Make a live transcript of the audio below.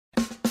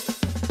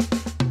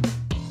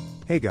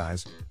Hey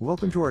guys,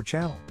 welcome to our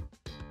channel.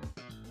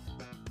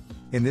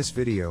 In this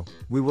video,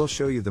 we will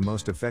show you the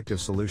most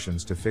effective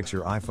solutions to fix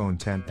your iPhone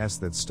XS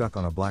that's stuck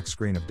on a black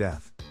screen of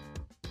death.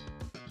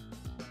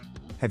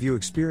 Have you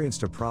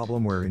experienced a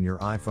problem wherein your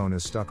iPhone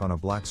is stuck on a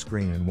black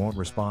screen and won't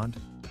respond?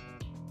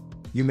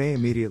 You may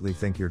immediately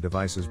think your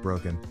device is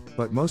broken,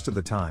 but most of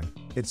the time,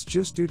 it's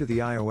just due to the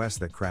iOS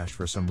that crashed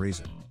for some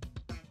reason.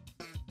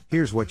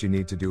 Here's what you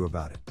need to do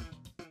about it.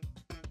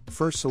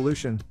 First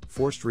solution,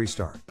 forced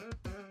restart.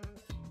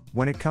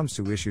 When it comes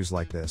to issues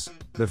like this,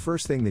 the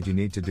first thing that you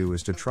need to do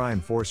is to try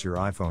and force your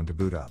iPhone to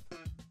boot up.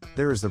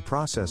 There is the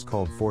process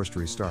called forced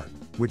restart,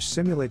 which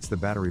simulates the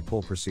battery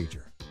pull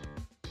procedure.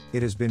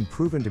 It has been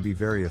proven to be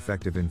very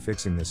effective in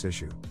fixing this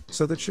issue,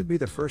 so that should be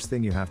the first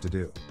thing you have to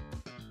do.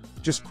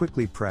 Just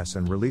quickly press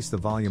and release the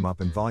volume up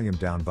and volume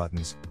down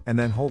buttons, and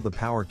then hold the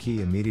power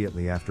key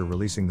immediately after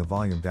releasing the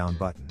volume down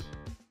button.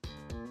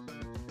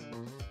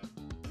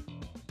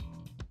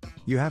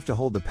 You have to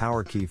hold the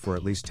power key for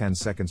at least 10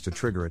 seconds to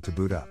trigger it to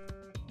boot up.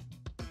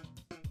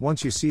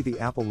 Once you see the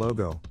Apple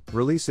logo,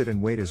 release it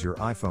and wait as your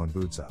iPhone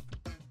boots up.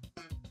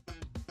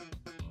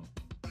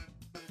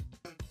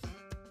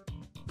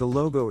 The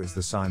logo is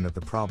the sign that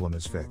the problem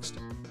is fixed.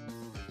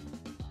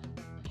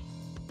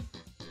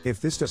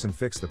 If this doesn't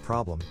fix the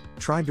problem,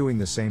 try doing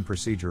the same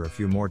procedure a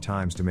few more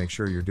times to make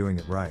sure you're doing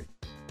it right.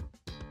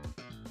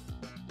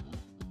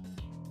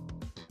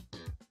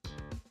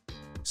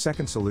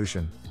 Second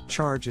solution,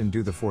 charge and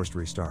do the forced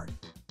restart.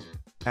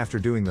 After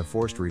doing the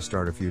forced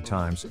restart a few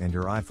times and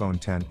your iPhone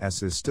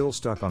XS is still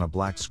stuck on a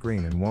black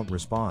screen and won't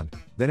respond,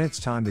 then it's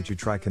time that you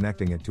try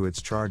connecting it to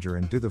its charger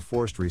and do the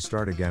forced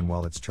restart again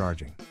while it's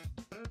charging.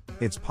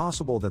 It's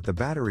possible that the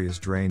battery is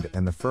drained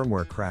and the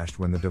firmware crashed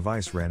when the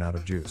device ran out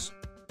of juice.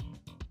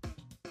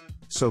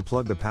 So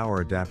plug the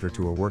power adapter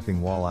to a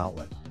working wall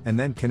outlet, and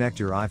then connect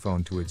your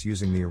iPhone to it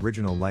using the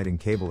original lighting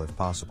cable if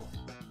possible.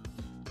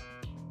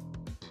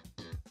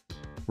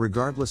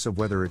 Regardless of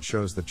whether it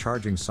shows the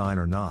charging sign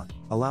or not,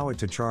 allow it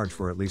to charge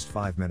for at least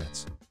 5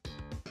 minutes.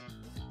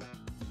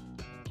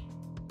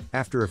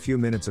 After a few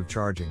minutes of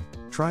charging,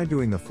 try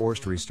doing the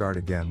forced restart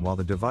again while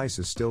the device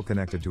is still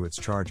connected to its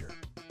charger.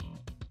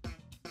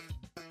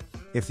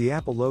 If the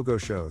Apple logo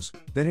shows,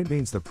 then it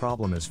means the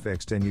problem is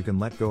fixed and you can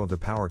let go of the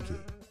power key.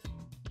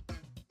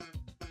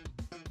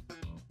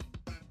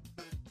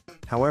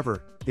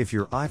 However, if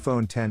your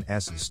iPhone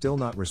XS is still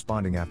not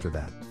responding after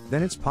that,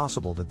 then it's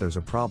possible that there's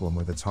a problem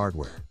with its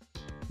hardware.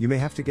 You may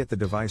have to get the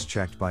device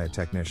checked by a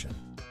technician.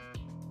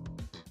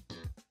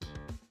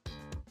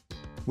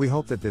 We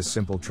hope that this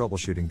simple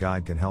troubleshooting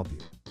guide can help you.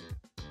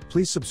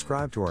 Please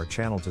subscribe to our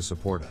channel to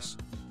support us.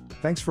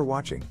 Thanks for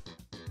watching.